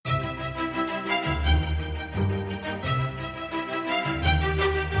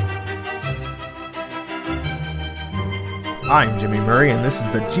I'm Jimmy Murray, and this is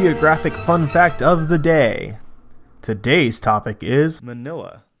the Geographic Fun Fact of the Day. Today's topic is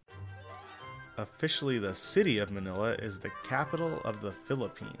Manila. Officially, the city of Manila is the capital of the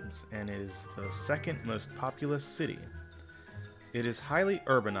Philippines and is the second most populous city. It is highly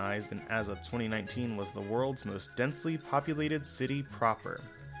urbanized and as of 2019 was the world's most densely populated city proper.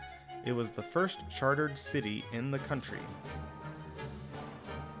 It was the first chartered city in the country.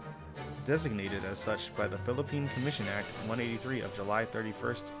 Designated as such by the Philippine Commission Act 183 of July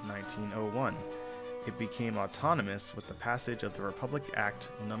 31, 1901. It became autonomous with the passage of the Republic Act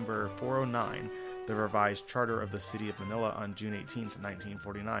No. 409, the revised charter of the City of Manila on June 18,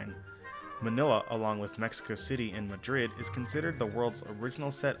 1949. Manila, along with Mexico City and Madrid, is considered the world's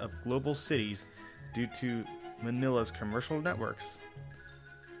original set of global cities due to Manila's commercial networks.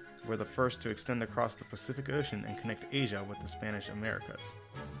 We're the first to extend across the Pacific Ocean and connect Asia with the Spanish Americas.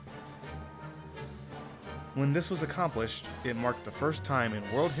 When this was accomplished, it marked the first time in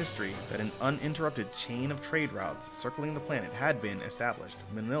world history that an uninterrupted chain of trade routes circling the planet had been established.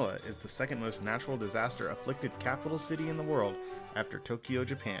 Manila is the second most natural disaster-afflicted capital city in the world after Tokyo,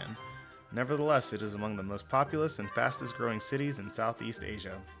 Japan. Nevertheless, it is among the most populous and fastest-growing cities in Southeast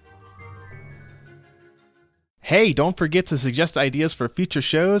Asia. Hey, don't forget to suggest ideas for future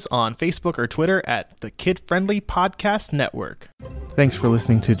shows on Facebook or Twitter at the Kid Friendly Podcast Network. Thanks for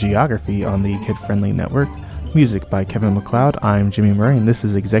listening to Geography on the Kid Friendly Network. Music by Kevin MacLeod. I'm Jimmy Murray, and this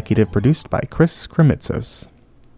is executive produced by Chris Kremitzos.